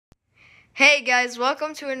Hey guys,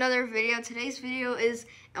 welcome to another video. Today's video is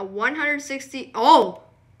a 160. Oh,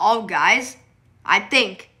 guys, I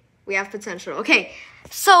think we have potential. Okay,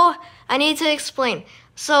 so I need to explain.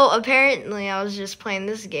 So apparently I was just playing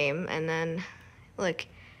this game and then look,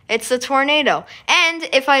 it's a tornado. And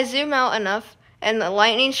if I zoom out enough and the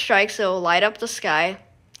lightning strikes, it will light up the sky.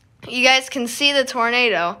 You guys can see the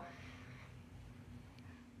tornado.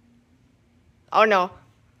 Oh no.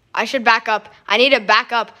 I should back up. I need to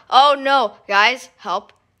back up. Oh no, guys,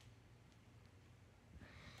 help.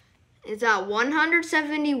 It's at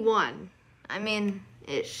 171. I mean,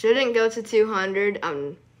 it shouldn't go to 200.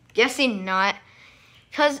 I'm guessing not,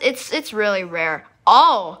 because it's really rare.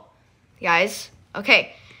 Oh, guys,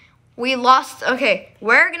 okay. We lost. Okay,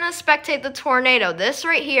 we're going to spectate the tornado. This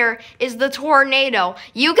right here is the tornado.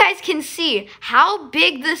 You guys can see how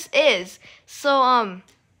big this is. So,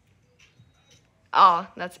 oh,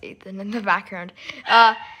 that's Ethan in the background.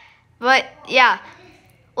 But yeah,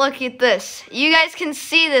 look at this. You guys can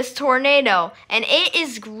see this tornado, and it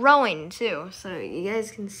is growing too. So you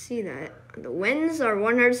guys can see that. The winds are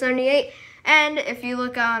 178, and if you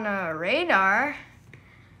look on a radar,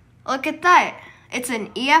 look at that. It's an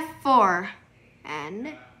EF4,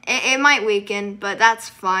 and it might weaken, but that's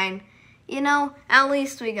fine. You know, at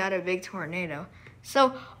least we got a big tornado.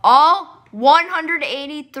 So all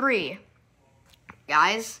 183.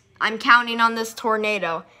 Guys, I'm counting on this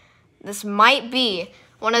tornado. This might be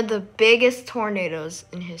one of the biggest tornadoes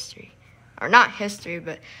in history. Or not history,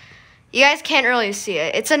 but you guys can't really see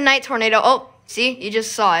it. It's a night tornado. Oh, see? You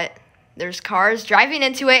just saw it. There's cars driving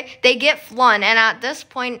into it. They get flung, and at this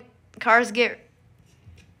point, cars get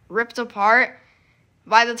ripped apart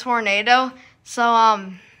by the tornado. So,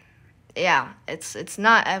 yeah, it's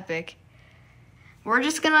not epic. We're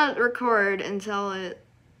just gonna record until it,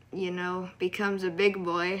 you know, becomes a big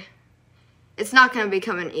boy. It's not going to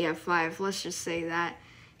become an EF5, let's just say that.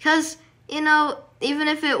 Because, you know, even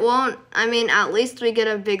if it won't, I mean, at least we get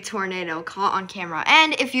a big tornado caught on camera.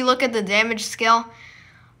 And if you look at the damage scale,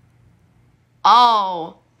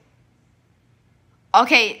 oh.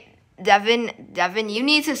 Okay, Devin, you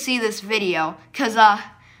need to see this video. Because,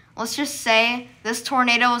 let's just say this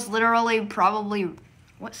tornado is literally probably,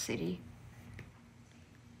 what city?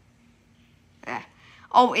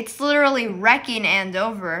 Oh, it's literally wrecking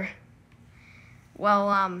Andover.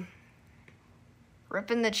 Well,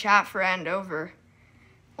 rip in the chat for Andover.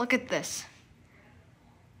 Look at this.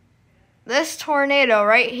 This tornado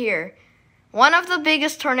right here. One of the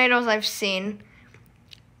biggest tornadoes I've seen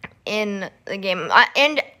in the game.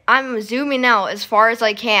 And I'm zooming out as far as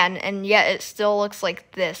I can, and yet it still looks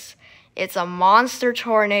like this. It's a monster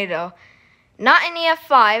tornado. Not an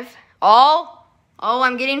EF5. Oh,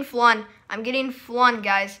 I'm getting flung. I'm getting flung,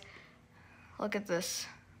 guys. Look at this.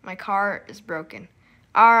 My car is broken.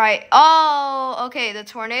 All right. Oh, okay. The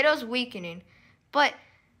tornado's weakening. But,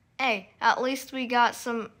 hey, at least we got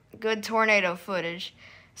some good tornado footage.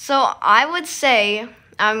 So, I would say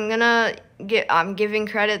I'm giving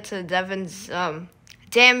credit to Devin's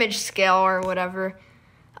damage scale or whatever.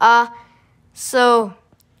 So,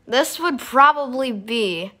 this would probably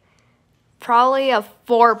be a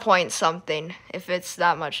 4 point something if it's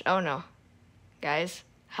that much. Oh, no. Guys,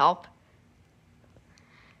 help.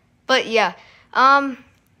 But yeah,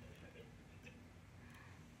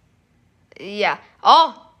 yeah.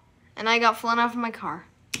 Oh, and I got flown off of my car.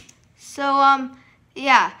 So,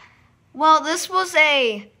 yeah. Well, this was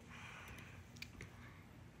a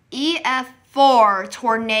EF4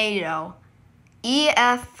 tornado.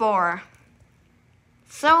 EF4.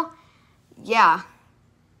 So, yeah.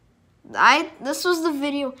 This was the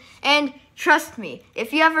video, and trust me,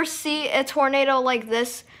 if you ever see a tornado like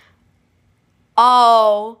this,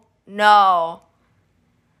 oh no,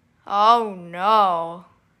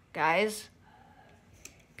 guys,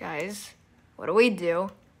 what do we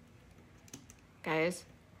do? Guys,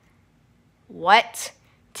 what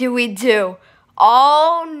do we do?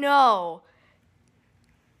 Oh no,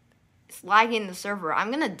 it's lagging the server.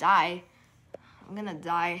 I'm gonna die.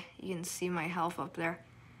 You can see my health up there.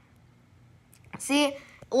 See,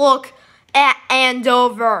 look at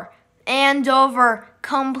Andover. Andover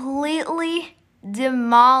completely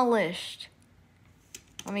demolished.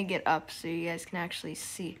 Let me get up so you guys can actually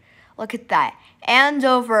see. Look at that.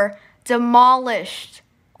 Andover demolished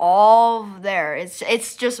all there.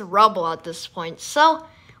 It's just rubble at this point. So,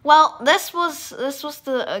 well, this was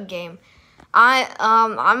the game.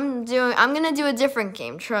 I'm gonna do a different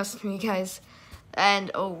game. Trust me, guys. And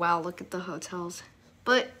oh wow, look at the hotels.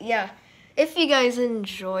 But yeah. If you guys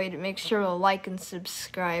enjoyed, make sure to like and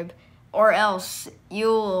subscribe, or else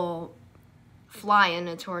you'll fly in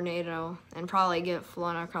a tornado and probably get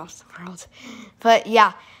flown across the world. But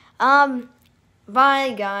yeah,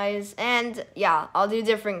 bye guys, and yeah, I'll do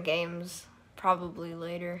different games probably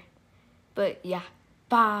later. But yeah,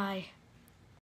 bye.